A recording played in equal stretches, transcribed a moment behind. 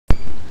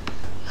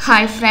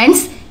Hi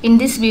friends, in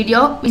this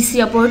video we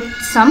see about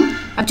some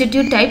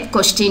aptitude type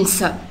questions.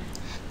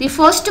 The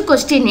first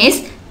question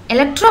is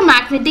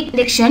electromagnetic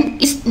induction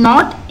is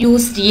not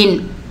used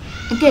in.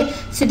 Okay,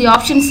 so the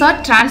options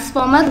are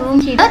transformer,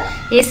 room heater,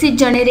 AC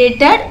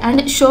generator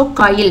and show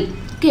coil.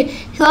 Okay,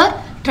 here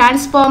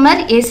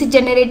transformer, AC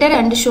generator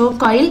and show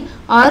coil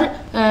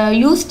are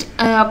used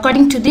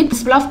according to the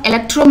principle of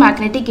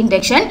electromagnetic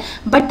induction,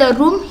 but the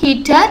room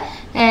heater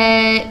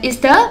is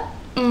the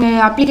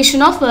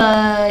application of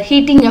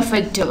heating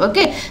effect.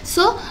 Okay,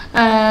 so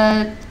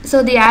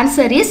the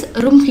answer is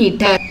room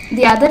heater.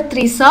 The other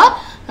three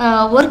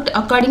are worked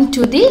according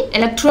to the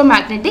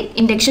electromagnetic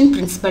induction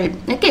principle.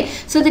 Okay,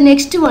 so the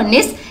next one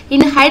is,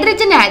 in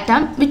hydrogen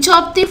atom, which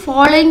of the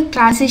following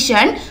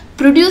transition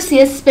produce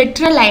a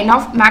spectral line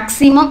of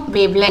maximum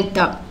wavelength?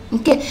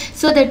 Okay,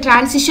 so the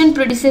transition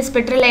produces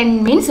spectral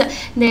line means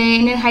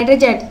in a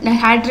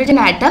hydrogen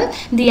atom,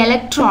 the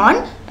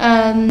electron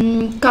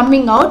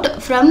coming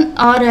out from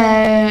or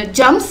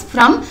jumps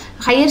from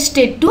higher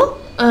state to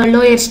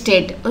lower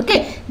state.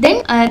 Okay,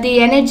 then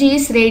the energy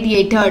is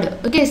radiated.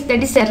 Okay, so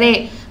that is a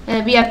ray.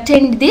 We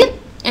obtained the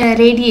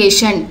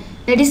radiation,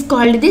 that is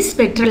called the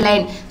spectral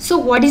line. So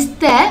what is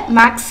the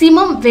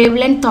maximum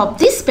wavelength of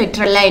the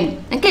spectral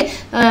line? Okay,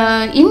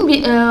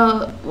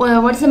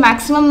 what is the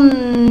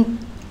maximum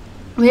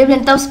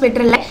wavelength of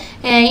spectral line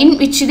in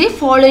which the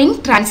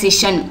following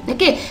transition?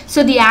 Okay,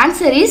 so the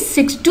answer is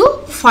 6 to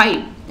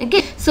 5.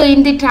 Okay, so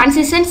in the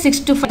transition 6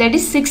 to 5, that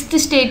is 6th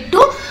state to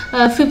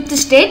 5th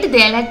state,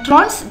 the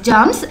electrons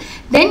jumps,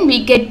 then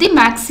we get the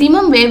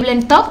maximum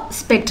wavelength of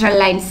spectral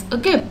lines.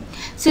 Okay,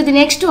 so the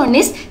next one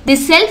is, the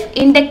self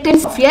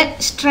inductance of a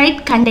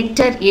straight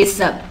conductor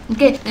is.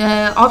 Okay,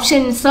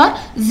 options are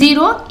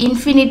 0,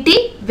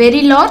 infinity,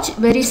 very large,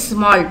 very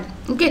small.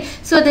 Okay,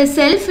 so the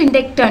self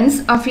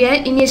inductance of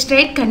in a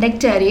straight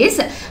conductor is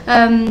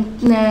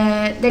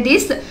that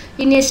is,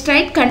 in a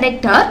straight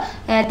conductor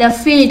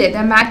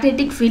the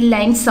magnetic field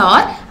lines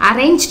are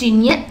arranged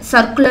in a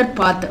circular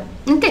path.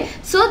 Okay,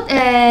 so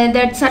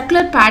that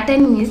circular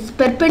pattern is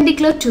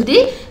perpendicular to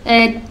the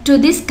to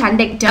this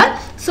conductor,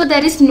 so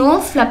there is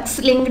no flux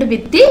linked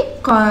with the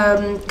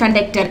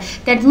conductor.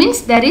 That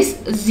means there is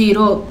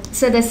 0.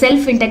 So the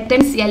self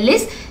inductance L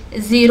is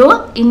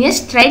 0 in a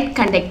straight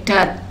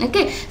conductor.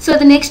 Okay, so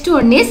the next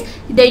one is,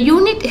 the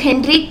unit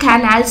Henry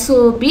can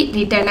also be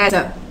written as.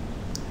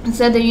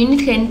 So the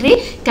unit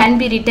Henry can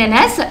be written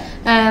as,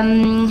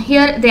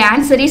 here the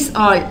answer is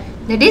all,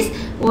 that is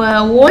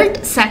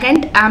volt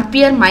second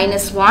ampere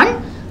minus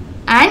 1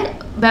 and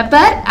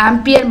Weber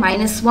ampere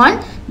minus 1,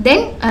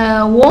 then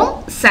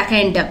ohm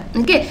second.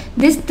 Okay,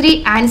 this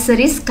three answer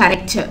is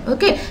correct.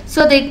 Okay,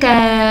 so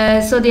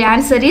the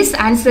answer is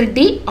answer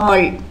D,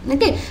 all.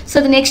 Okay,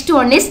 so the next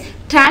one is,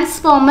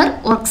 transformer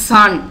works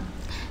on.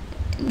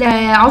 The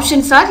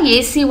options are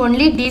AC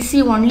only,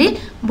 DC only,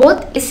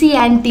 both AC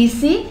and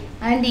DC,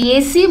 and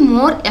AC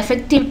more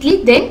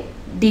effectively than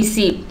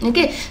DC.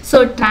 Okay,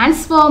 so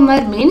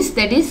transformer means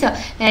that is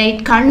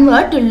it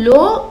convert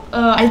low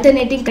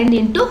alternating current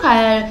into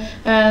high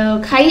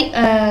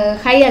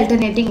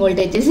alternating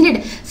voltage, isn't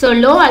it? So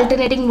low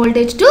alternating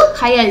voltage to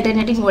high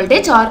alternating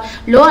voltage, or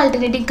low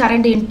alternating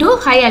current into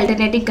high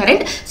alternating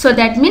current. So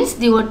that means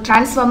the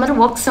transformer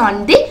works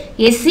on the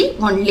AC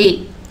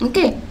only.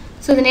 Okay,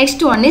 so the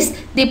next one is,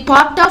 the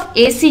part of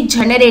AC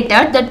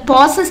generator that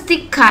passes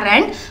the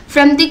current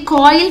from the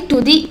coil to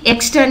the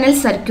external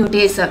circuit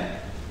is.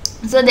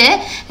 So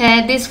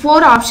these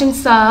four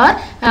options are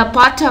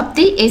part of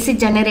the AC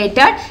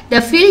generator. The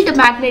field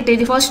magnet,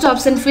 the first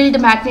option, field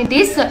magnet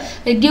is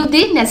give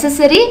the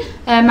necessary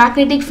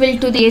magnetic field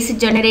to the AC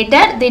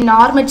generator. Then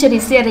armature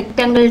is a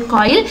rectangle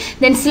coil.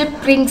 Then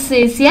slip rings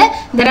is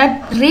there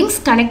are rings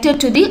connected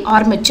to the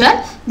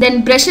armature.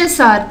 Then brushes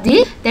are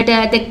here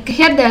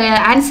the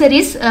answer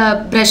is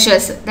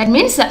brushes. That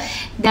means the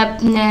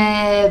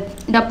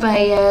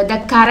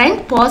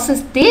current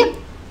passes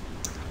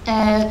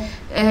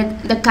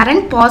the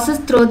current passes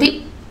through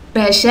the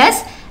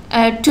brushes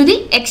to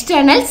the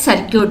external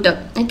circuit.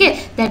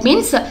 Okay, that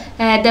means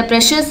the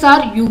brushes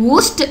are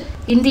used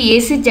in the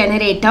AC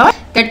generator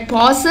that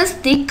passes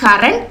the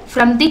current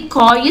from the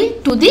coil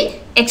to the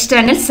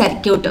external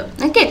circuit.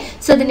 Okay,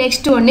 so the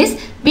next one is,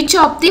 which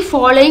of the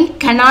following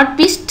cannot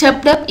be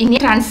stepped up in a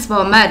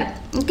transformer?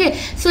 Okay,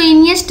 so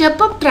in a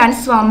step up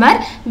transformer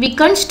we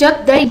can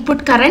step the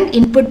input current,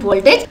 input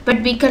voltage,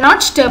 but we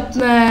cannot stepped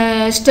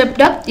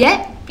up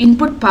the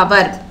input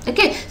power.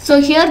 Okay, so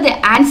here the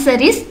answer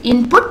is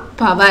input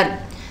power.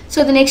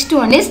 So the next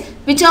one is,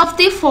 which of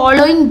the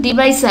following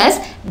devices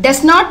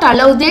does not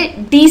allow the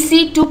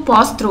DC to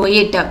pass through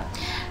it?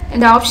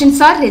 And the options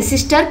are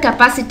resistor,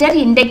 capacitor,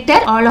 inductor,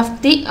 all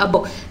of the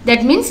above.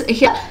 That means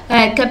here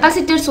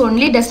capacitors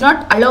only does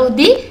not allow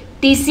the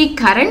DC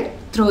current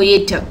through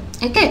it.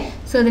 Okay,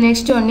 so the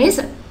next one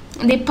is,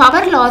 the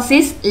power loss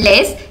is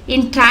less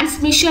in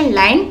transmission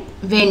line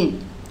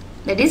when.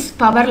 That is,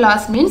 power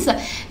loss means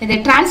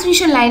the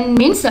transmission line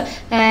means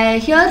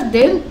here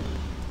the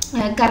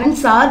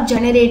currents are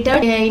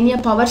generated in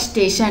a power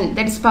station,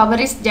 that is power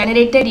is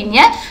generated in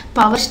a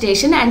power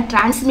station and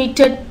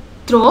transmitted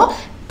through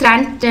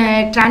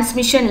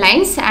transmission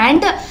lines,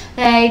 and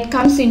it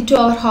comes into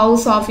our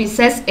house,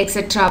 offices,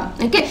 etc.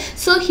 Okay,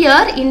 so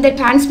here in the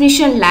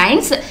transmission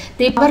lines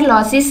the power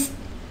loss is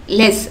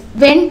less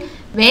when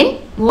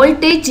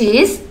voltage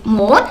is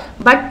more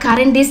but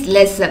current is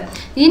less.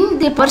 In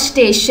the power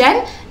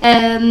station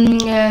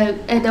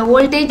the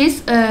voltage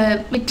is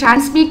we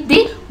transmit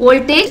the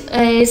voltage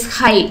is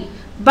high,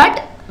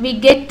 but we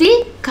get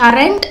the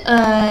current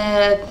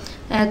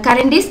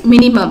current is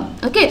minimum.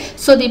 Okay,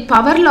 so the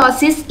power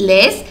loss is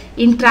less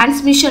in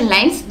transmission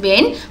lines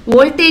when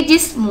voltage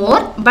is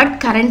more but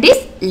current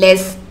is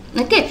less.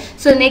 Okay,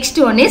 so next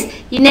one is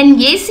in an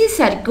AC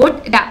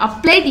circuit the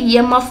applied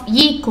EMF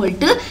E equal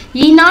to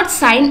E naught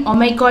sin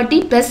omega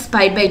t plus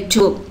pi by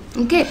 2.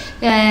 Okay,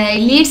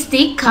 leads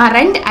the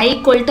current I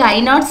equal to I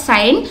naught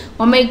sin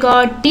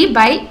omega t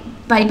by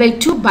pi by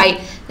 2 by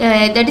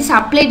that is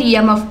applied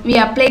EMF. We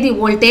apply the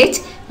voltage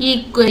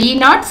E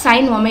naught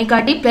sin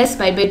omega t plus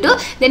pi by 2,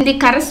 then the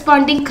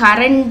corresponding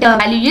current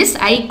value is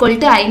I equal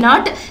to I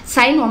naught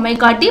sin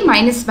omega t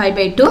minus pi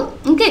by 2.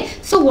 Okay,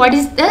 so what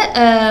is the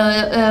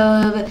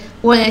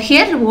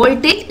here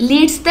voltage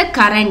leads the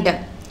current.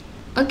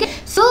 Okay,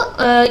 so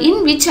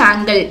in which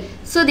angle?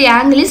 So the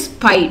angle is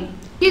pi.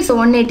 Okay, so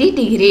 180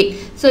 degree.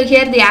 So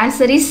here the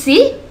answer is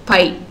C,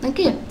 pi.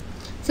 Okay,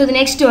 so the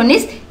next one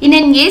is in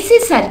an AC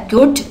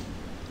circuit.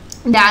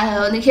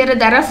 Here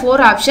there are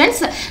 4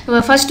 options.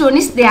 First one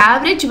is the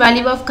average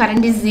value of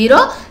current is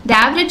 0, the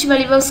average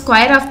value of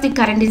square of the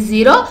current is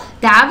 0,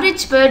 the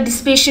average per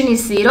dissipation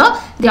is 0,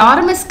 the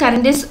RMS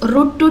current is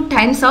root 2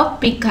 times of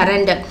peak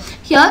current.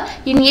 Here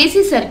in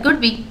AC circuit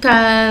we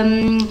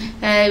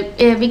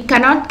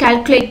cannot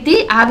calculate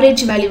the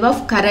average value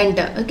of current.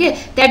 Okay,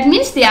 that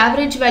means the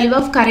average value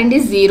of current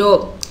is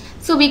 0.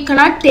 So we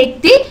cannot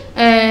take the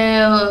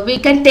we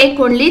can take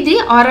only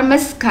the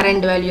RMS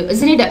current value,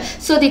 isn't it?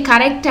 So the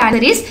correct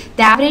answer is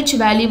the average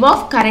value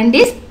of current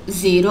is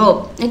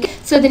 0. Okay,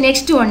 so the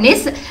next one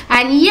is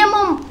an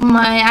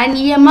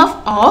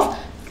EMF of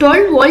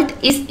 12 volt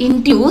is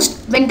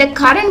induced when the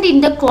current in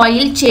the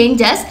coil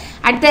changes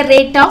at the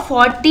rate of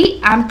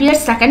 40 ampere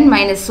second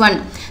minus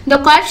 1. The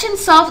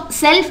coefficients of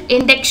self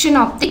induction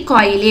of the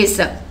coil is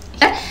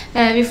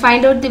we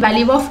find out the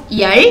value of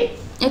L.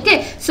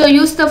 Okay, so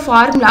use the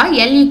formula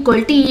L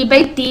equal to E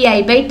by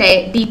Ti by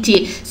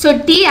dt. So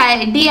di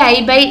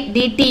by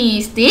dt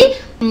is the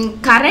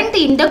current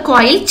in the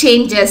coil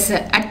changes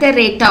at the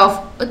rate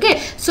of. Okay,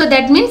 so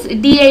that means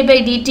di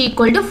by dt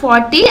equal to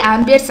 40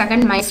 ampere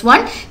second minus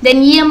 1.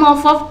 Then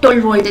EMF of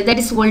 12 volt, that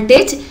is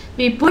voltage,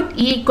 we put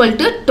E equal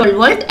to 12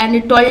 volt,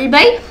 and 12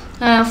 by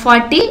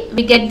 40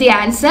 we get the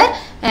answer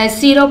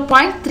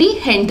 0.3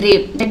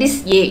 Henry, that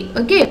is A.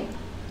 Okay,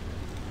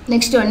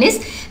 next one is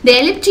the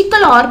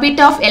elliptical orbit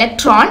of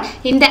electron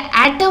in the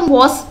atom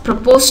was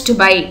proposed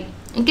by.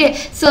 Okay,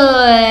 so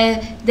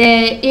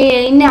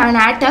in an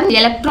atom the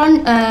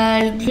electron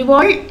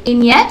revolve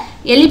in a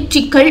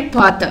elliptical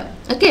path.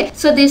 Okay,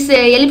 so this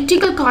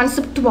elliptical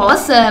concept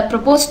was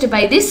proposed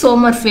by the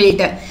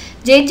Sommerfeld.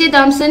 J.J.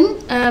 Thomson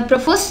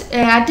proposed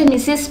atom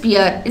is a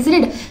sphere, isn't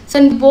it? So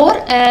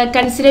Bohr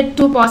considered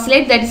 2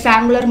 postulates, that is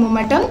angular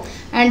momentum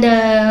and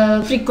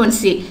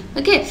frequency.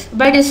 Okay,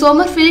 but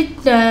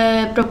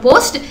Sommerfeld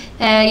proposed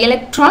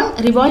electron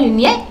revolve in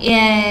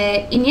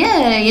a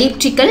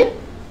elliptical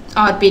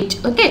orbit.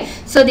 Okay,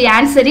 so the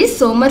answer is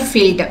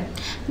Sommerfeld.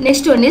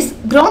 Next one is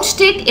ground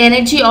state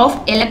energy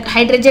of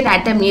hydrogen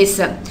atom is,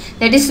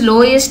 that is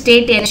lowest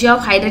state energy of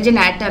hydrogen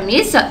atom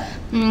is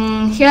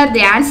here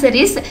the answer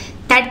is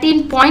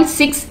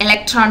 13.6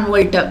 electron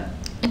volt.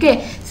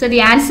 Okay, so the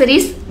answer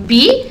is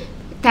B,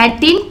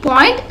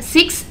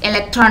 13.6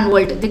 electron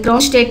volt. The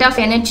ground state of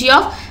energy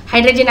of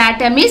hydrogen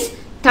atom is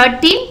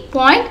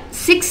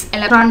 13.6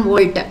 electron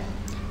volt.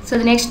 So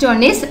the next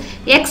one is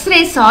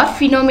X-rays are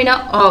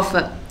phenomena of.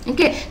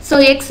 Okay, so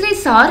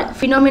X-rays are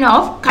phenomena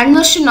of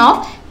conversion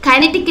of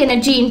kinetic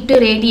energy into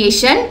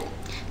radiation.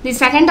 The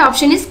second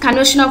option is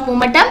conversion of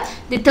momentum.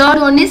 The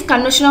third one is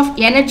conversion of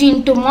energy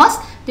into mass.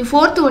 The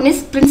fourth one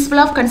is principle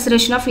of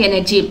conservation of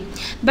energy.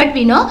 But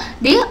we know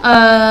the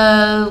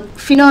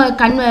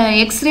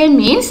X-ray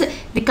means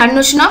the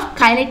conversion of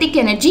kinetic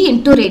energy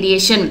into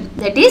radiation.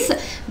 That is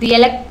the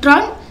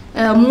electron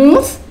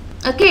moves,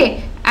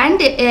 okay, and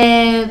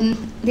the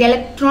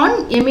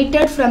electron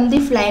emitted from the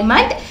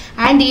filament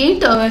and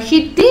it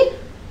hit the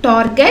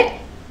target.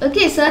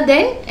 Okay, so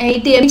then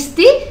it emits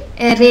the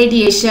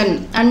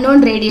radiation,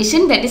 unknown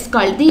radiation, that is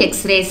called the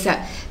X-rays.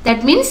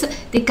 That means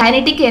the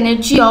kinetic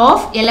energy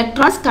of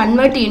electrons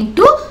convert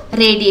into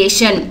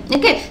radiation.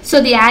 Okay, so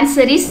the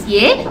answer is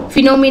A,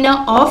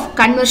 phenomena of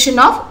conversion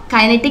of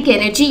kinetic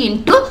energy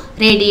into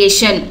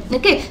radiation.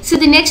 Okay, so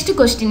the next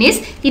question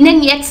is in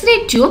an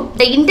X-ray tube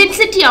the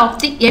intensity of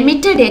the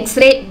emitted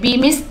X-ray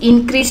beam is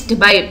increased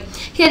by.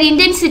 Here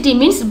intensity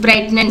means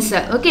brightness.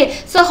 Okay,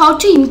 so how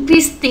to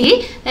increase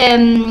the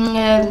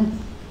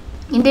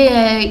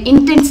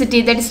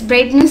intensity, that is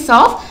brightness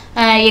of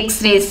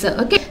X-rays.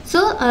 Okay,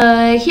 so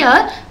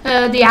here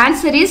the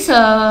answer is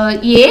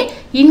A,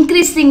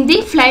 increasing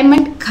the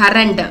filament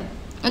current.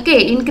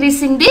 Okay,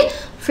 increasing the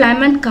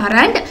filament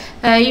current.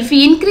 If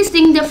we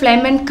increasing the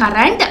filament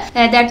current,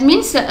 that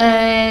means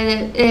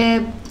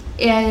the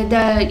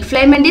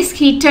filament is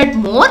heated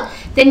more,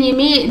 then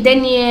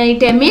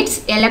it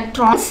emits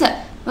electrons.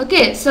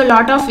 Okay, so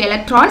lot of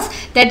electrons,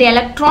 that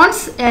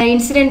electrons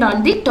incident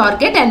on the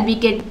target and we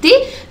get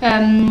the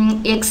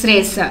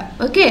X-rays.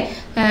 Okay,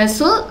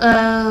 so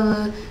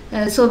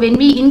when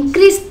we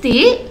increase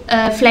the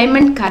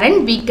filament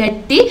current, we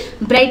get the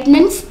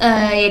brightness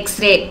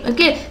X-ray.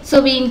 Okay,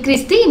 so we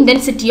increase the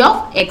intensity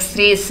of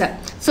X-rays.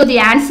 So the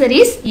answer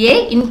is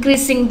A,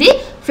 increasing the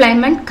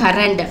filament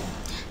current.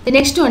 The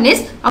next one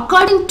is,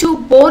 according to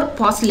Bohr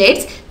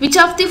postulates, which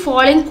of the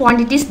following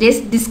quantities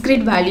has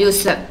discrete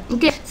values?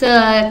 Okay, so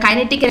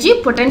kinetic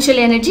energy, potential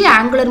energy,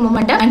 angular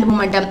momentum and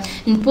momentum.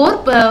 In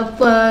Bohr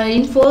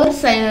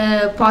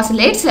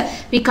postulates,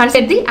 we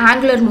consider the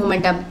angular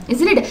momentum,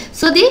 isn't it?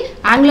 So the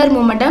angular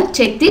momentum,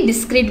 check the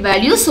discrete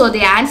value. So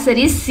the answer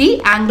is C,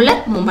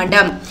 angular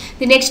momentum.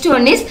 The next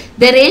one is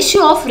the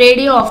ratio of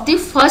radii of the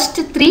first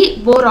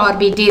 3 Bohr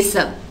orbits.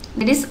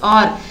 That is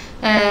R.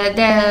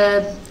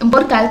 The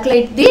Bohr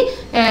calculate the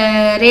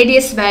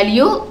radius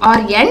value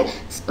Rn.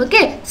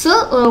 Okay,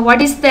 so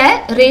what is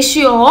the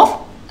ratio of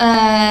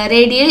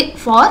radii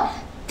for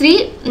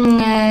 3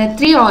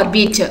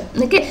 orbits?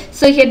 Okay,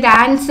 so here the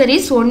answer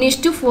is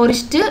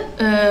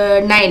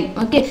 1:4:9.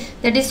 Okay,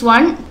 that is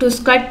 1 2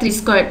 squared 3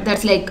 squared,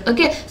 that's like,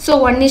 okay, so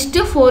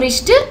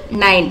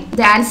 1:4:9.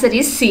 the answer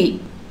is C.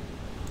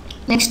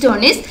 Next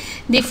one is,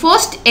 the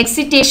first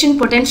excitation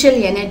potential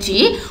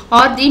energy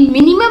or the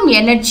minimum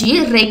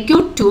energy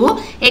required to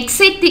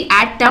excite the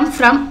atom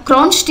from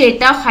ground state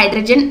of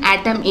hydrogen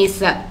atom is.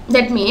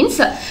 That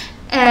means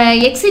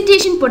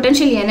excitation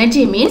potential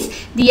energy means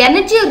the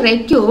energy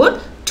required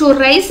to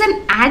raise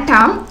an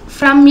atom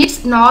from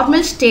its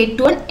normal state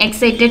to an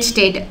excited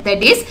state.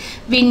 That is,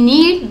 we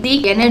need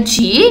the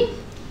energy,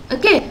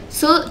 okay,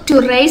 so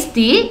to raise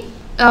the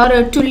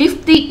or to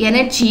lift the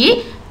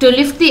energy to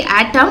lift the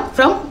atom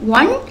from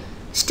one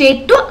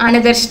state to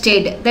another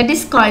state. That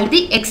is called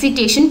the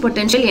excitation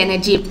potential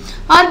energy,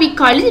 or we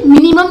call it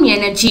minimum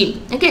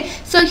energy. Okay,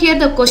 so here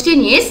the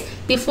question is,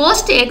 the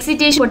first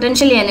excitation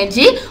potential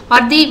energy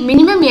or the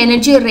minimum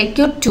energy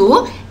required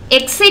to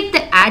excite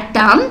the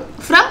atom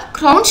from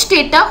ground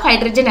state of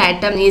hydrogen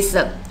atom is.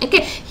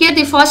 Okay, here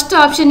the first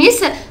option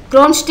is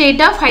ground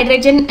state of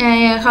hydrogen,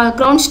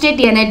 ground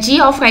state energy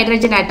of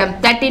hydrogen atom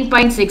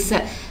 13.6.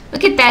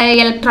 okay,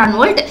 electron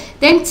volt.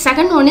 Then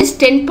second one is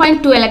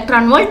 10.2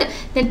 electron volt.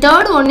 Then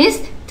third one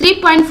is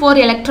 3.4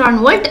 electron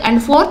volt,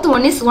 and fourth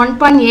one is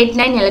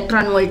 1.89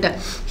 electron volt.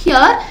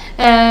 Here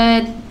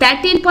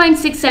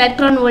 13.6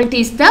 electron volt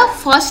is the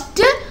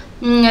first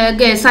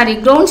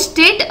ground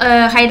state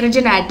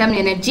hydrogen atom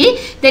energy.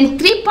 Then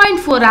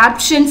 3.4,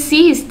 option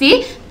C is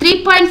the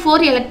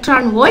 3.4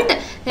 electron volt,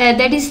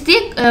 that is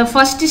the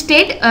first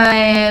state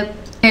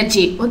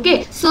energy.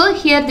 Okay, so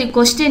here the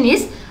question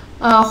is,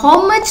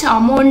 how much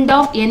amount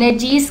of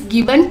energy is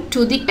given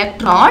to the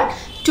electron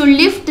to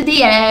lift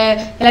the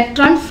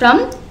electron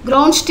from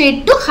ground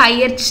state to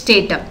higher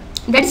state,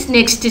 that is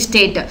next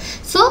state.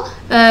 So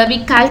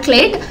we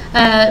calculate,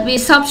 we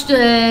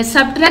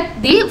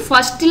subtract the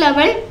first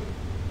level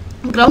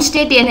ground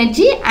state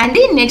energy and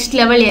the next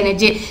level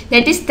energy,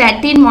 that is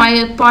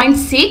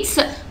 13.6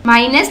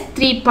 minus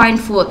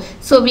 3.4.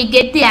 so we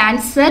get the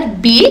answer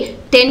B,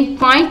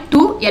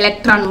 10.2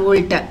 electron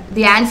volt.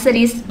 The answer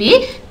is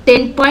B,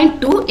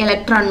 10.2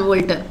 electron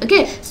volt.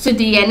 Okay, so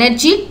the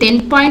energy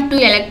 10.2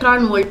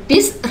 electron volt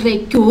is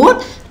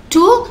required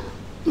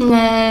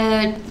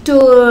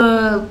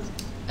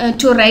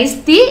to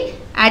raise the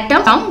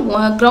atom from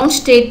ground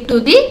state to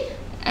the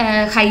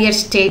higher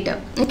state.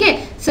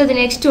 Okay, so the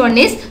next one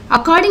is,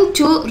 according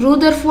to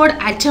Rutherford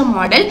atom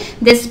model,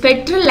 the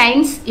spectral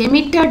lines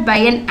emitted by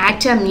an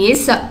atom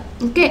is,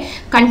 okay,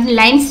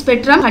 line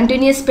spectrum,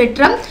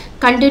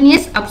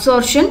 continuous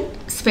absorption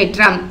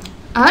spectrum,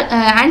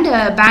 and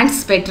band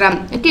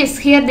spectrum. Okay,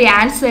 so here the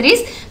answer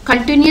is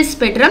continuous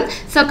spectrum.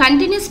 So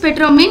continuous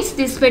spectrum means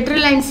the spectral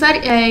lines are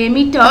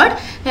emitted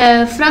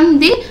from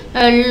the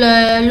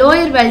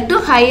lower value to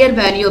higher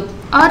value,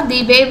 or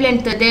the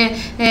wavelength, the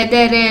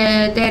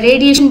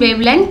radiation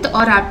wavelength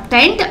or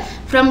obtained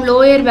from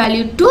lower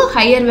value to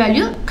higher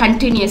value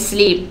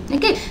continuously.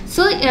 Okay,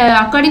 so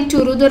according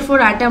to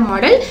Rutherford atom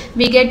model,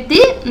 we get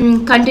the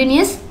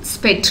continuous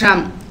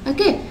spectrum.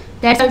 Okay,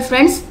 that's all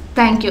friends.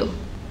 Thank you.